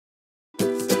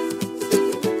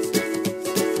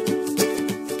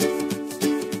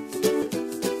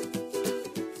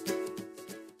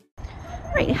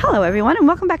Alright, hello everyone and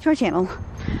welcome back to our channel.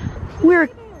 We're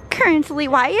currently,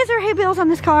 why is there hay bales on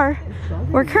this car?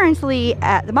 We're currently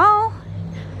at the mall.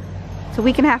 It's a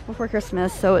week and a half before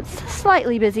Christmas, so it's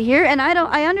slightly busy here. And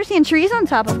I understand trees on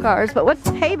top of cars, but what's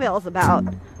hay bales about?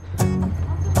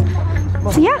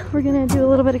 So yeah, we're gonna do a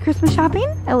little bit of Christmas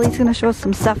shopping. Ellie's gonna show us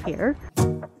some stuff here.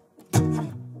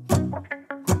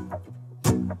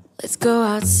 Let's go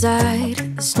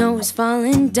outside, the snow is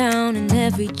falling down and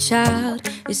every child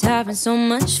is having so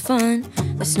much fun.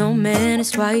 The snowman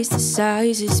is twice the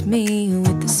size as me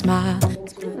with a smile.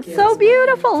 It's so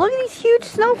beautiful, look at these huge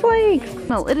snowflakes.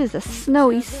 Well, it is a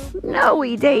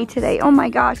snowy day today. Oh my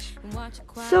gosh,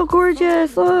 so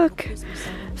gorgeous, look.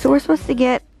 So we're supposed to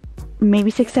get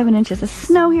maybe 6-7 inches of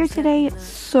snow here today. It's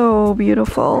so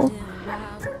beautiful.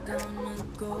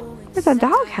 There's a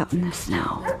dog out in the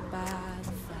snow.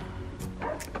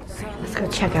 Let's go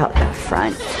check out the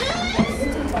front.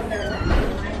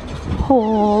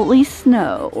 Holy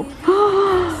snow.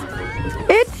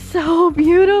 It's so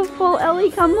beautiful.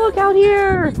 Ellie, come look out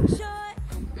here.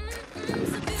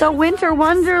 It's a winter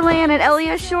wonderland and Ellie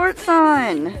has shorts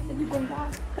on.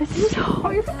 It's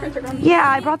so... Yeah,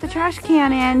 I brought the trash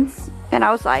can in and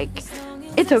I was like,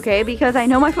 it's okay because I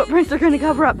know my footprints are going to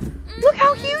cover up. Look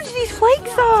how huge these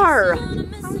flakes are.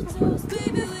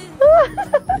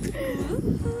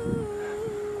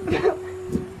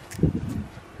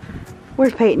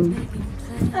 Where's Peyton?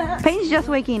 Peyton's just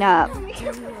waking up. Ellie,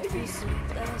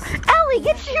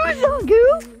 get shoes on,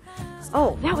 goof!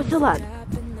 Oh, that was so loud.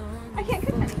 I can't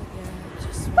cook any.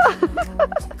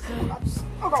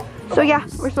 So yeah,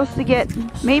 we're supposed to get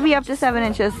maybe up to 7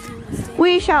 inches.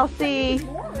 We shall see.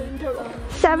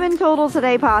 7 total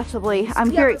today, possibly. I'm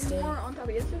curious.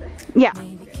 Yeah.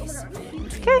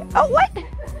 Okay. Oh, what?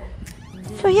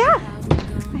 So yeah.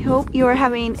 I hope you are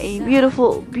having a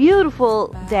beautiful,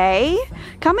 beautiful day.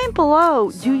 Comment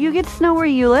below, do you get snow where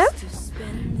you live?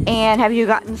 And have you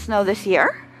gotten snow this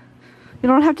year? You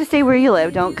don't have to say where you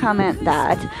live, don't comment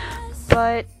that.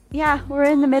 But yeah, we're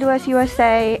in the Midwest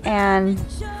USA and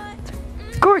it's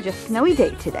a gorgeous snowy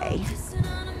day today.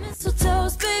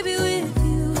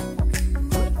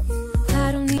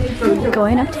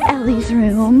 Going up to Ellie's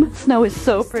room. Snow is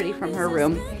so pretty from her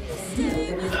room.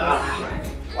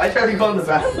 Why try to go in the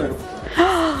bathroom?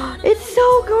 It's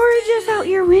so gorgeous out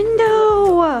your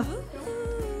window.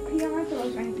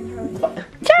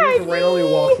 Charlie! Randomly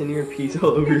walks in here and pees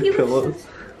all over your pillows.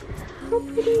 So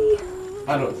pretty.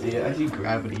 I don't see it. I see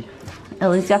gravity.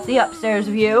 Ellie's got the upstairs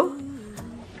view.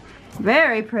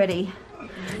 Very pretty.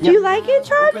 Do you like it,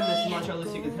 Charlie? Open this much, at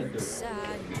least you can head to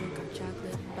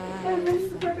This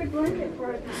is the perfect blanket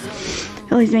for it.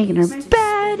 Ellie's making her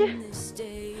bed.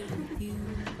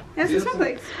 There's some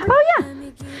snowflakes. Oh yeah.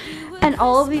 And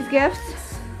all of these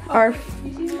gifts are,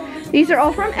 these are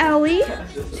all from Ellie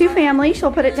to family.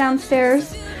 She'll put it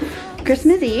downstairs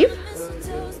Christmas Eve.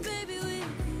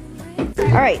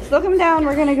 All right, so come down.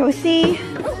 We're gonna go see,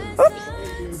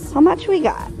 oops, how much we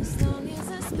got.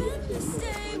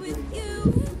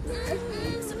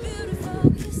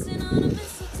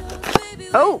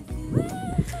 Oh,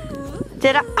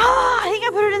 did I? Oh, I think I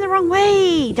put it in the wrong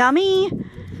way, dummy.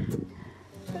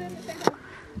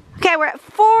 Okay, we're at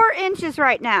 4 inches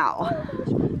right now.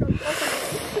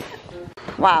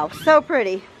 Wow, so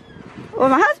pretty. Well,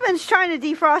 my husband's trying to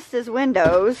defrost his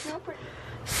windows.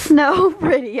 Snow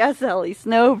pretty, yes, Ellie,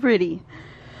 snow pretty.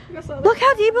 Look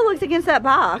how deep it looks against that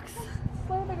box.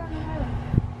 Oh,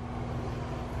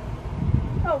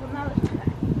 well, now let's do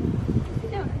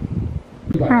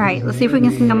that. All right, let's see if we can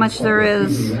see how much there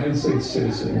is. United States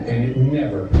citizen, and it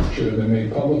never should have been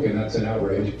made public, and that's an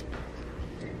outrage.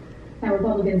 How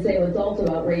Republicans say what's also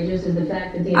outrageous is the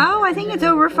fact that the I think it's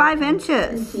over 5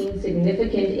 inches.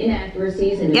 significant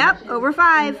inaccuracies in Yep, over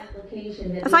 5.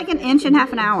 That's like 1.5 inches.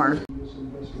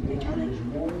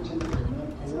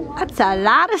 That's a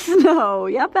lot of snow.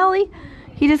 Yep, Ellie.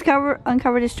 He just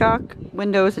uncovered his truck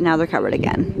windows and now they're covered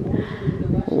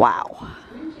again. Wow.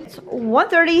 It's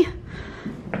 1:30.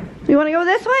 You want to go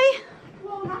this way?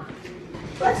 Well,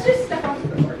 let's just step onto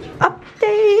the porch.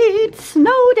 Update,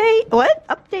 snow day. What?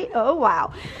 Update. Oh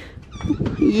wow.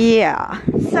 Yeah.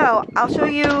 So I'll show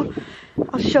you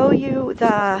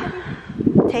the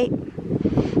tape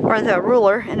or the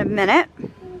ruler in a minute.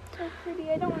 So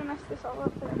pretty. I don't want to mess this all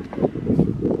up.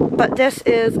 But this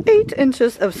is 8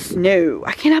 inches of snow.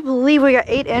 I cannot believe we got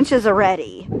 8 inches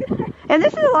already. And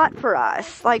this is a lot for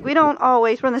us. Like we're in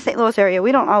the St. Louis area.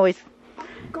 We don't always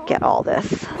get all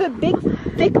this. The big,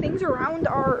 thick things around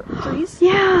our trees.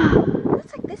 Yeah.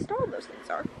 It's like this tall those things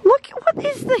are. Look, what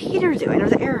is the heater doing, or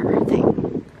the air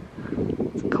thing?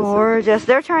 It's gorgeous.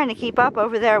 They're trying to keep up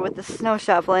over there with the snow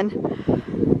shoveling.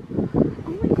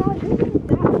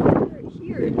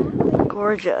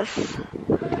 gorgeous.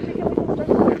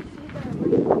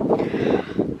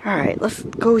 Alright, let's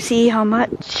go see how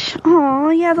much.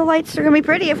 Oh, yeah, the lights are going to be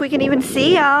pretty if we can even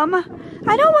see them.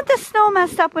 I don't want the snow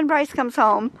messed up when Bryce comes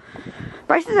home.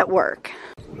 Bryce is at work.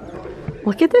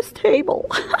 Look at this table.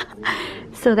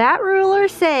 So that ruler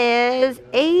says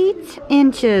 8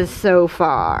 inches so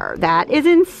far. That is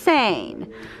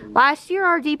insane. Last year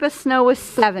our deepest snow was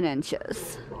 7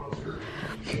 inches.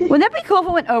 Wouldn't that be cool if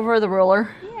it went over the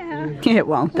ruler? Yeah. It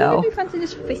won't though. It would be fun to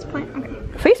just face plant.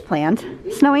 Okay. Face plant?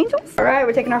 Snow angels? Alright,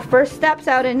 we're taking our first steps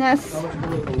out in this.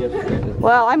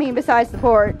 Well, I mean besides the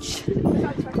porch.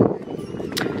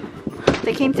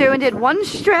 They came through and did one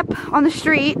strip on the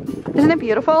street. Isn't it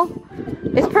beautiful?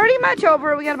 It's pretty much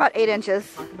over. We got about 8 inches.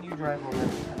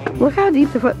 Look how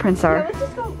deep the footprints are. Yeah, let's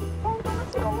just go. Oh,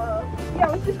 let's go low. Yeah,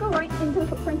 let's just go right into the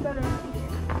footprints that are.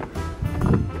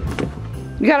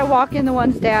 You gotta walk in the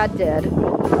ones Dad did.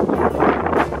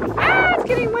 Ah, it's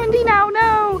getting windy now.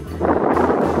 No.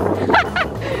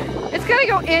 It's gonna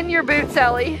go in your boots,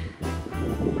 Ellie.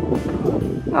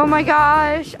 Oh my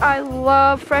gosh, I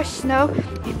love fresh snow.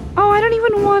 Oh, I don't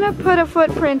even want to put a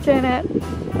footprint in it,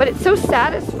 but it's so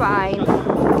satisfying.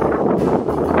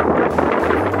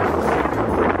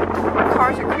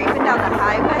 Cars are creeping down the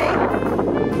highway.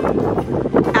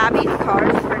 Abbie's car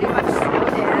is pretty much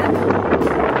snowed in.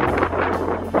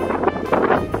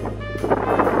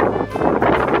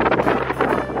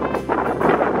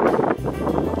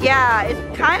 Yeah,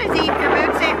 it's kind of deep. Your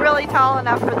boots ain't really tall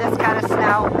enough for this kind of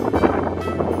snow.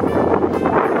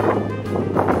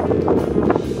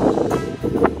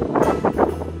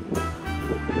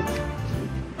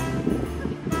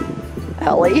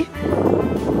 Ellie.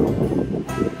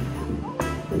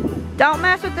 Don't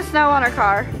mess with the snow on our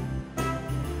car.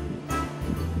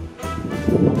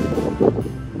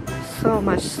 So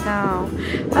much snow.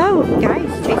 Oh, guys,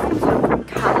 Chase comes home from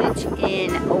college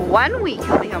in 1 week.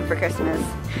 He'll be home for Christmas.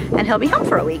 And he'll be home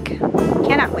for a week.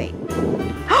 Cannot wait.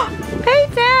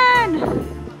 Peyton!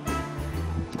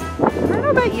 I don't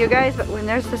know about you guys, but when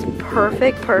there's this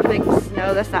perfect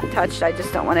snow that's not touched, I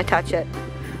just don't want to touch it.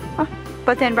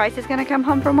 But then Bryce is gonna come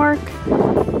home from work.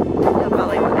 He'll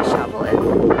probably want to shovel it.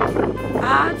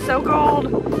 Ah, it's so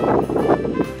cold.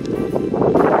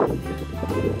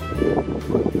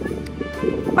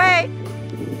 Wait.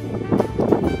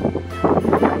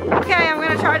 Okay, I'm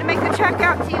gonna try to make the trek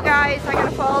out to you guys. I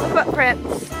gotta follow the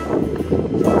footprints.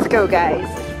 Let's go, guys.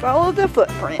 Let's follow the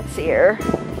footprints here.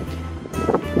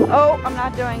 Oh, I'm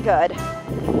not doing good.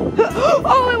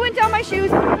 Oh, it went down my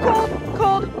shoes. Cold,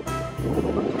 cold.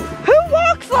 Who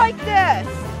walks like this?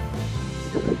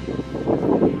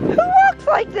 Who walks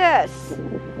like this?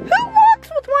 Who walks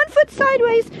with 1 foot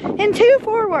sideways and 2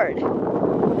 forward?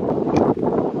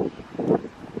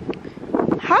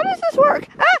 How does this work?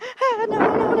 Ah, no.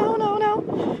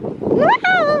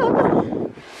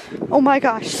 Oh my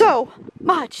gosh, so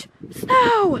much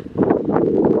snow.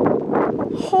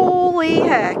 Holy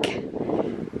heck.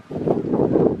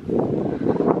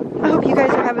 I hope you guys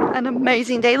are having an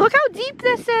amazing day. Look how deep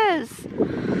this is.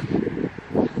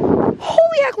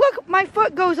 Holy heck, look, my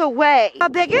foot goes away. The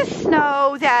biggest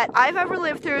snow that I've ever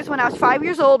lived through is when I was 5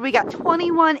 years old. We got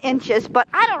 21 inches, but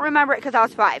I don't remember it because I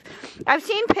was 5. I've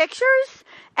seen pictures,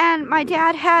 and my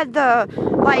dad had the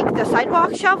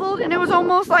sidewalk shoveled, and it was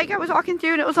almost like I was walking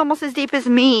through, and it was almost as deep as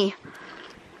me.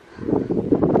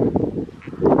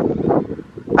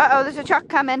 Uh-oh, there's a truck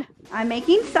coming. I'm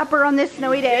making supper on this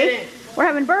snowy day. We're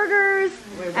having burgers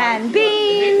and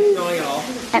beans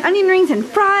and onion rings and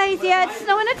fries. Yeah, it's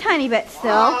snowing a tiny bit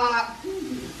still.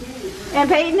 And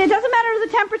Peyton, it doesn't matter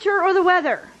the temperature or the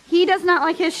weather. He does not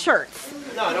like his shirts.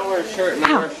 No, I don't wear a shirt and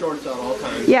I wear shorts at all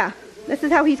times. Yeah, this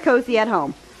is how he's cozy at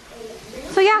home.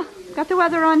 So yeah, got the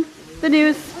weather on the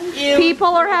news. People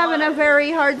are having a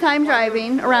very hard time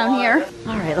driving around here.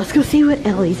 All right, let's go see what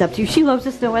Ellie's up to. She loves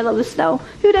the snow. I love the snow.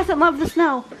 Who doesn't love the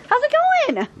snow? How's it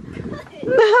going?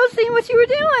 I was seeing what you were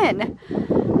doing.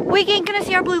 We ain't gonna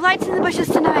see our blue lights in the bushes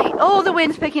tonight. Oh, the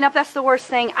wind's picking up. That's the worst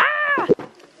thing. Ah!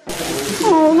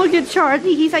 Oh, look at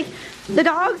Charlie. He's like, the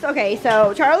dogs. Okay,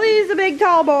 so Charlie's a big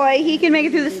tall boy. He can make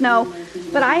it through the snow.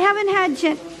 But I haven't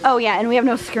had oh yeah, and we have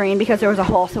no screen because there was a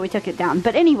hole, so we took it down.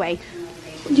 But anyway,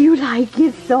 do you like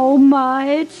it so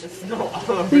much?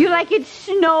 Do you like it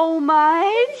so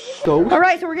much? All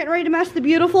right, so we're getting ready to mess the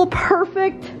beautiful,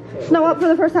 perfect snow up for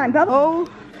the first time. Oh,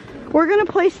 we're gonna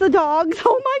place the dogs,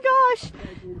 oh my gosh,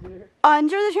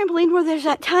 under the trampoline where there's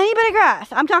that tiny bit of grass.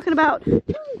 I'm talking about, you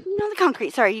know, the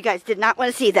concrete. Sorry, you guys did not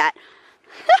want to see that.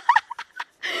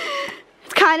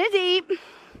 It's kind of deep.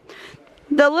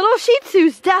 The little Shih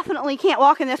Tzus definitely can't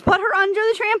walk in this. Put her under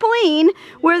the trampoline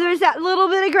where there's that little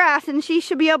bit of grass and she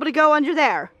should be able to go under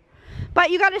there.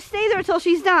 But you gotta stay there until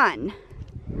she's done.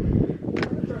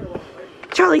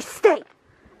 Charlie, stay.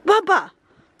 Bubba.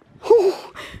 Whew.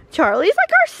 Charlie's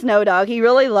like our snow dog. He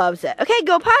really loves it. Okay,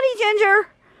 go potty, Ginger.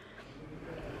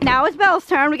 Now it's Belle's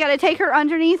turn. We gotta take her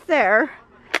underneath there.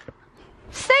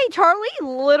 Stay, Charlie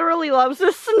literally loves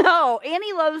the snow. And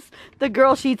he loves the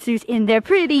girl Shih Tzus in their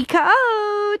pretty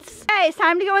coats. Hey, it's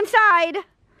time to go inside.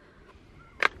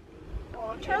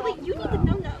 Oh, Charlie, you need the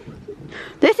no-no.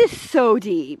 This is so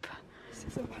deep.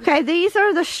 Okay, these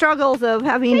are the struggles of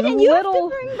having Peyton, little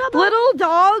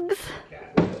dogs.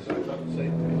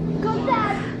 Go,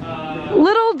 Dad.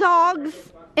 Little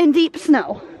dogs in deep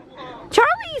snow.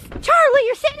 Charlie,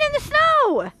 you're sitting in the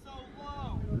snow.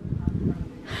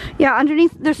 Yeah,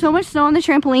 underneath, there's so much snow on the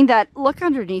trampoline that, look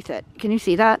underneath it. Can you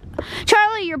see that?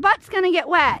 Charlie, your butt's gonna get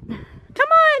wet. Come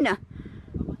on.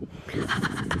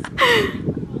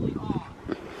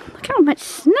 Look how much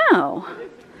snow.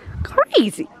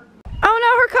 Crazy. Oh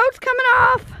no, her coat's coming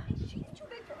off.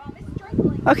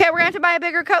 Okay, we're gonna have to buy a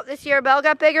bigger coat this year. Belle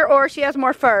got bigger or she has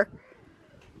more fur.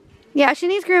 Yeah, she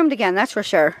needs groomed again, that's for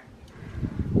sure.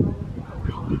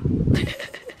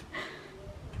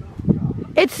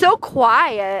 It's so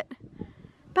quiet.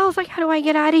 Belle's like, how do I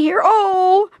get out of here?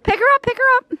 Oh, pick her up, pick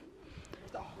her up.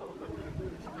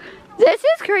 This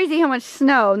is crazy how much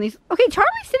snow. And these. Okay,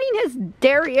 Charlie's sitting his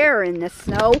derriere in this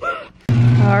snow.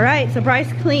 All right, so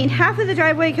Bryce cleaned half of the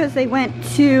driveway because they went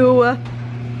to,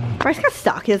 Bryce got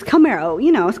stuck. His Camaro,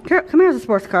 you know, Camaro's a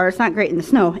sports car. It's not great in the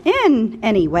snow in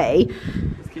any way.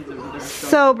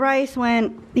 So Bryce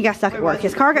he got stuck at work.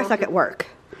 His car got stuck at work.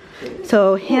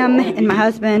 So him and my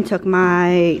husband took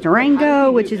my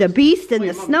Durango, which is a beast in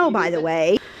the snow, by the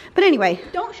way. But anyway.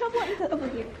 Don't shovel it over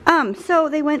here. So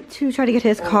they went to try to get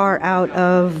his car out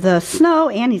of the snow,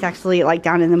 and he's actually like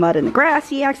down in the mud and the grass.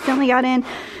 He accidentally got in.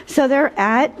 So they're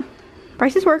at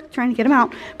Bryce's work trying to get him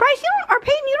out. Bryce, or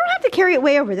Peyton, you don't have to carry it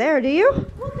way over there, do you?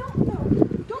 Well,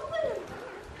 don't let him.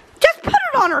 Just put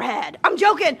it on her head. I'm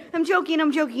joking. I'm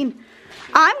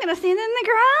gonna stand in the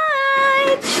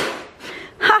garage.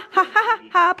 Ha ha ha ha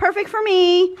ha, perfect for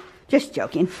me. Just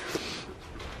joking.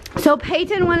 So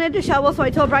Peyton wanted to shovel, so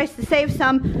I told Bryce to save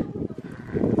some.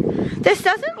 This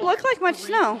doesn't look like much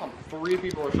snow. 3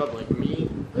 people are shoveling. Me,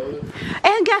 those.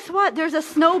 And guess what? There's a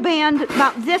snow band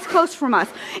about this close from us.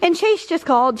 And Chase just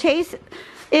called. Chase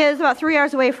is about 3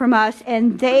 hours away from us,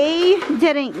 and they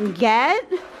didn't get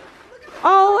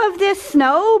all of this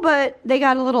snow, but they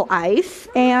got a little ice.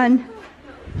 And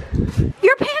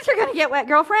your pants are gonna get wet,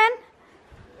 girlfriend.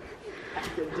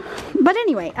 But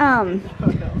anyway,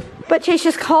 but Chase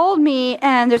just called me,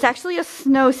 and there's actually a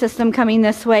snow system coming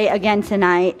this way again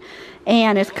tonight,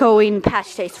 and it's going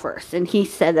past Chase first, and he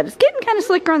said that it's getting kind of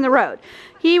slicker on the road.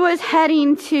 He was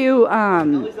heading to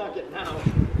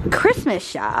Christmas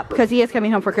shop because he is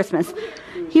coming home for Christmas.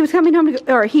 He was coming home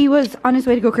he was on his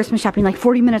way to go Christmas shopping like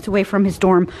 40 minutes away from his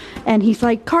dorm, and he's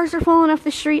like, cars are falling off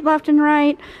the street left and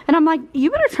right, and I'm like, you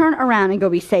better turn around and go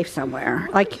be safe somewhere,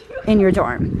 like in your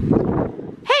dorm.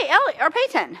 Hey, Ellie or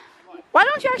Peyton, why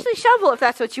don't you actually shovel if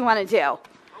that's what you want to do?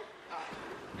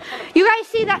 You guys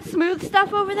see that smooth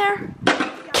stuff over there?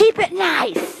 Keep it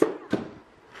nice.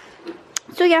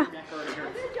 So yeah,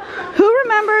 who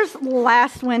remembers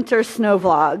last winter's snow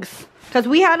vlogs? Because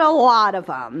we had a lot of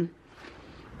them.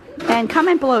 And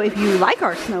comment below if you like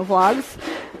our snow vlogs,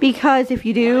 because if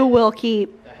you do, we'll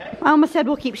keep, I almost said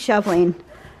we'll keep shoveling.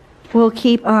 We'll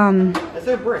keep, Is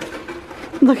there a brick?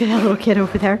 Look at that little kid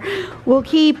over there. We'll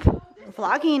keep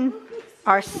vlogging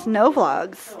our snow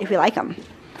vlogs if you like them.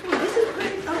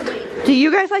 Do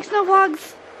you guys like snow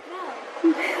vlogs?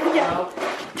 Yeah.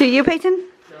 Do you, Peyton?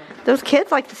 No. Those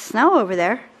kids like the snow over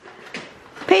there.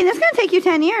 Peyton, it's going to take you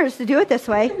 10 years to do it this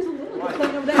way.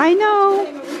 I know.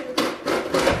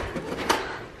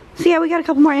 So yeah, we got a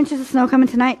couple more inches of snow coming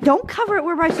tonight. Don't cover it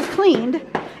where Bryce is cleaned.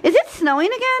 Is it snowing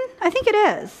again? I think it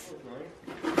is.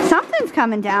 Something's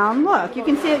coming down. Look, you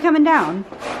can see it coming down.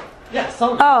 Yeah,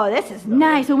 something. Oh, this is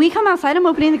nice. When we come outside, I'm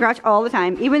opening the garage all the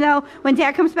time. Even though when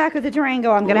Dad comes back with the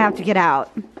Durango, I'm going to have to get out.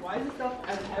 Why is this stuff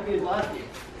as heavy as last year?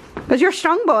 Because you're a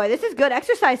strong boy. This is good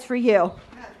exercise for you.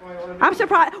 I'm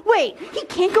surprised. Wait, he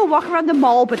can't go walk around the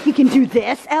mall, but he can do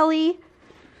this, Ellie?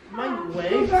 My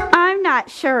legs? I'm not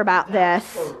sure about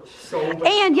this.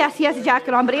 And yes, he has a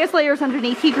jacket on, but he has layers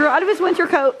underneath. He grew out of his winter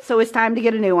coat, so it's time to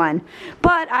get a new one.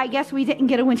 But I guess we didn't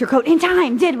get a winter coat in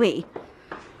time, did we?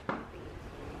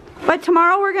 But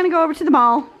tomorrow we're going to go over to the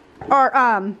mall. Or,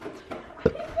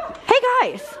 hey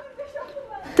guys.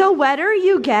 The wetter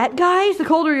you get, guys, the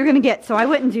colder you're going to get, so I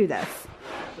wouldn't do this.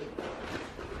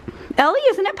 Ellie,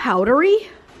 isn't it powdery?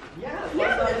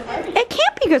 It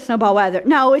can't be good snowball weather.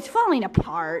 No, it's falling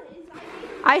apart.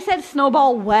 I said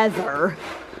snowball weather.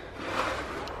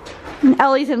 And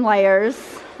Ellie's in layers,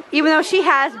 even though she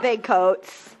has big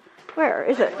coats. Where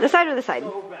is it? The side or the side?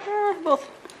 Both.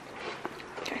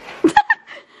 Okay.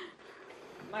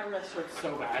 My wrist hurts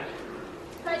so bad.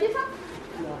 Can I do something?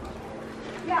 No.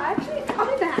 Yeah, actually,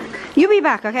 I'll be back. You be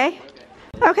back, okay?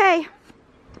 Okay.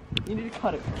 You need to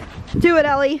cut it. Do it,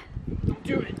 Ellie.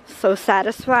 Do it. So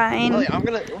satisfying. Ellie, I'm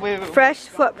gonna wait. Fresh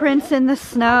footprints in the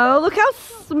snow. Look how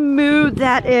smooth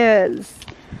that is.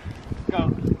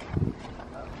 Go.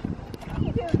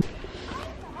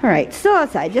 All right, still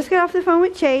outside. Just got off the phone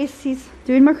with Chase. He's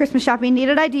doing more Christmas shopping.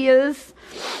 Needed ideas.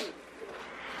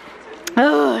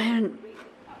 Oh, and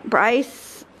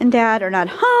Bryce and Dad are not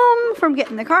home from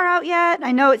getting the car out yet.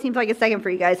 I know it seems like a second for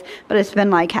you guys, but it's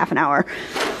been like half an hour.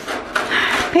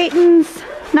 Peyton's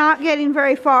not getting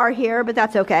very far here, but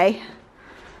that's okay.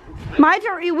 We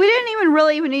didn't even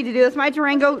really need to do this. My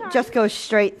Durango just goes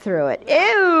straight through it.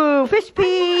 Ew, fish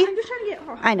pee. I'm just trying to get.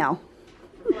 Oh. I know.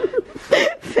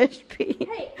 Fish pee.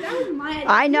 Hey, that was my idea.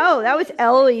 I know, that was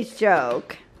Ellie's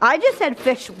joke. I just said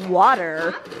fish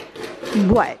water.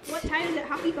 What? What time is it?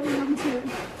 How are going on to?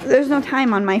 There's no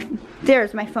time on my,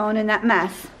 there's my phone in that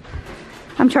mess.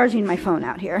 I'm charging my phone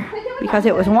out here because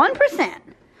it was 1%.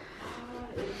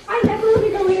 I never really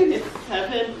go in. It's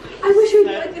 7. I wish we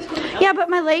did like this one. Yeah, but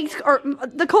my legs are,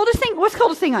 the coldest thing, what's the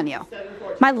coldest thing on you?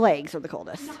 7:14. My legs are the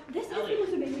coldest. This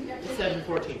was a baby jacket.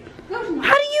 7:14. No, it's not.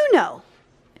 How do you know?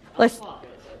 It was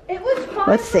 5.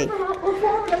 Let's see.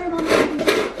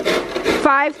 5:30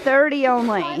 5:30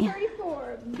 only.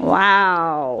 5:34.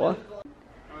 Wow.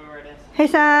 Hey,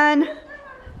 son.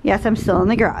 Yes, I'm still in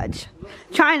the garage.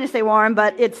 Trying to stay warm,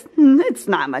 but it's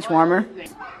not much warmer.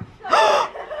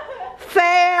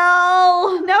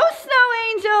 Fail! No snow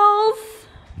angels!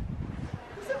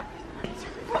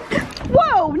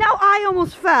 Whoa! Now I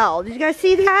almost fell. Did you guys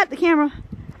see that? The camera.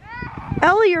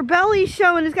 Ellie, your belly's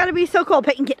showing. It's got to be so cold.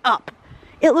 Peyton, get up.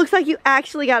 It looks like you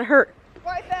actually got hurt.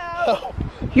 I fell.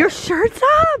 Your shirt's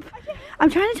up! I'm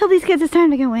trying to tell these kids it's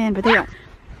time to go in, but they don't.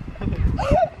 I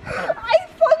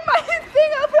flung my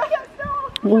thing up and I got snow.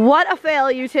 What a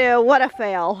fail, you two. What a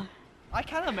fail. I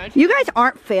kind of mentioned. You guys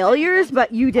aren't failures,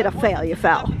 but you did a fail. You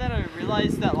fell. After that, I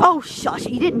realized that. Oh, shush.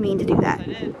 You didn't mean to do that. I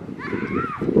did.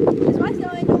 Is my snow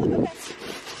angel look okay?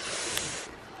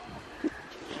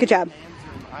 Good job.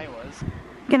 I was.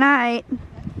 Good night.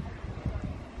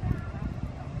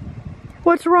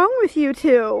 What's wrong with you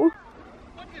two?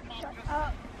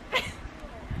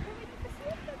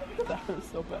 That was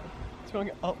so bad. It's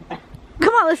going up.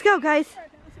 Come on, let's go, guys.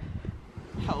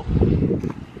 Help.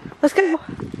 Let's go.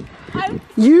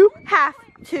 You have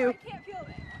to. Can't feel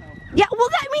it. Yeah, well,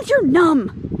 that means you're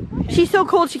numb. She's so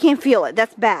cold she can't feel it.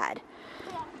 That's bad.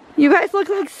 You guys look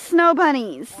like snow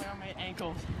bunnies. Where are my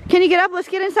ankles? Can you get up? Let's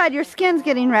get inside. Your skin's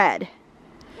getting red.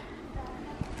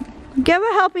 Give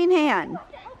a helping hand.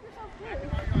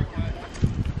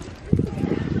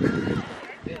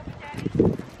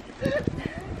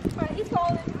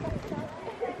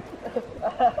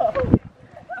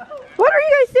 What are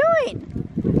you guys doing?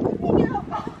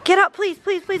 Get up, please,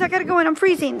 please, please. I gotta go in. I'm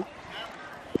freezing.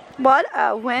 What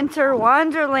a winter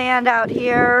wonderland out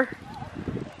here.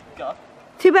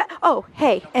 Too bad. Oh,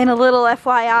 hey, and a little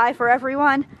FYI for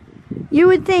everyone. You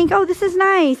would think, oh, this is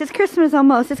nice. It's Christmas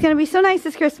almost. It's going to be so nice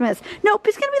this Christmas. Nope,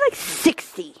 it's going to be like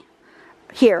 60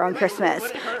 here on Christmas.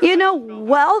 You know,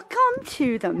 welcome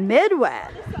to the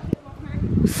Midwest.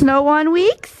 Snow 1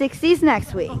 week, 60s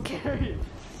next week.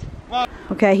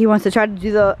 Okay, he wants to try to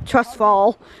do the trust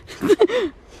fall.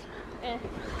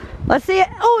 Let's see it.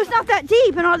 Oh, it's not that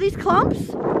deep in all these clumps.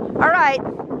 All right,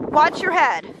 watch your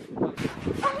head.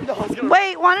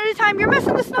 Wait, one at a time. You're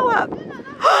messing the snow up.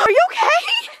 Are you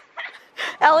okay?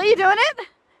 Ellie, you doing it?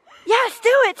 Yes, do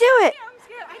it, do it. I'm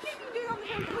scared. I can't even do it on the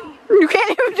trampoline. You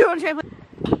can't even do it on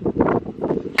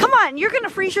trampoline. Come on, you're gonna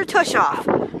freeze your tush off.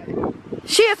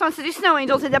 She just wants to do snow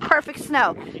angels in the perfect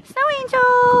snow. Snow angel.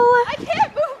 I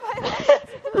can't move my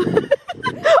legs.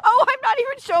 Oh, I'm not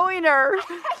even showing her. I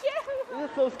can't move. This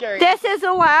is so scary. This is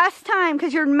the last time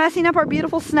because you're messing up our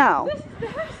beautiful snow. This is the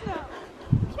first snow.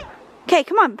 Okay,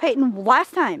 come on, Peyton,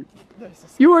 last time.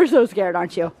 You were so scared,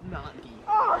 aren't you? Not deep.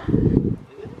 Oh.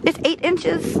 It's 8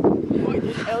 inches. Wait,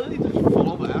 did Ellie just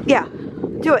fall back? Yeah.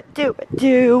 Do it, do it,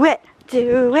 do it,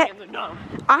 do it. Hands are numb.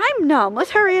 I'm numb. Let's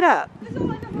hurry it up. This is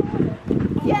all I know.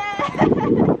 Yeah.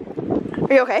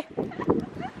 Are you okay?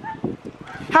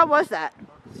 How was that?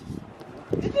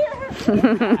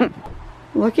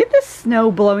 Look at the snow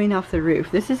blowing off the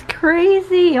roof. This is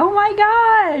crazy. Oh my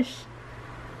gosh.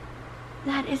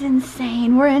 That is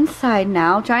insane. We're inside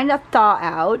now, trying to thaw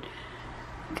out.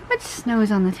 Look how much snow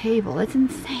is on the table. It's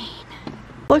insane.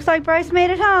 Looks like Bryce made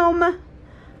it home.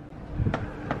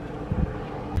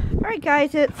 Alright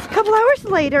guys, it's a couple hours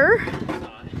later.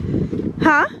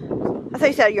 Huh? I thought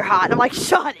you said you're hot. I'm like,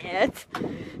 shut it.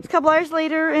 It's a couple hours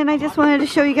later, and I just wanted to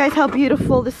show you guys how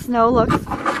beautiful the snow looks.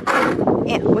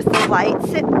 And with the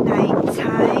lights at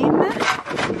nighttime.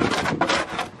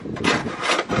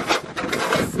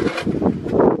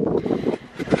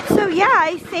 So yeah,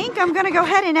 I think I'm gonna go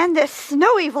ahead and end this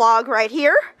snowy vlog right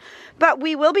here. But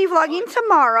we will be vlogging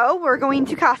tomorrow. We're going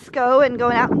to Costco and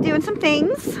going out and doing some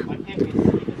things.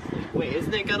 Wait,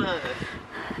 isn't it gonna...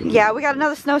 Yeah, we got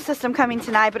another snow system coming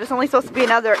tonight, but it's only supposed to be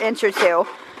another inch or two.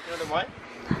 Another what?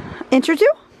 Inch or two?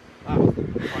 Oh.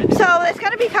 So it's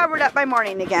going to be covered up by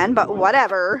morning again, but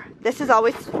whatever. This is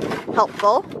always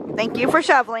helpful. Thank you for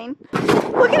shoveling.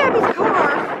 Look at Abbie's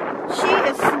car. She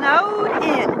is snowed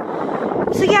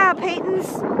in. So yeah, Peyton's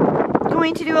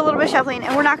going to do a little bit of shoveling,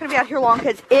 and we're not going to be out here long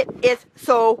because it is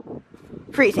so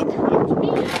freezing.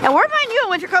 And we're buying you a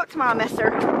winter coat tomorrow,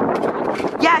 mister.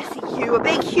 Yes, you. A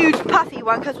big, huge, puffy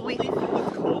one, because we...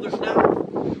 colder now.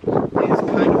 It's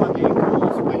kind of my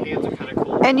ankles. My hands are kind of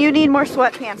cold. And you need more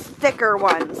sweatpants. Thicker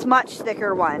ones. Much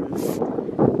thicker ones.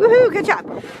 Woohoo, good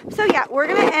job. So yeah, we're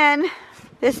going to end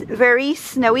this very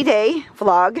snowy day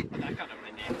vlog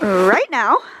right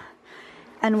now.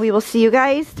 And we will see you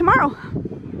guys tomorrow.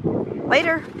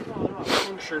 Later.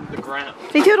 The ground.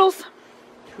 Say toodles.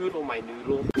 Toodle my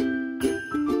noodle.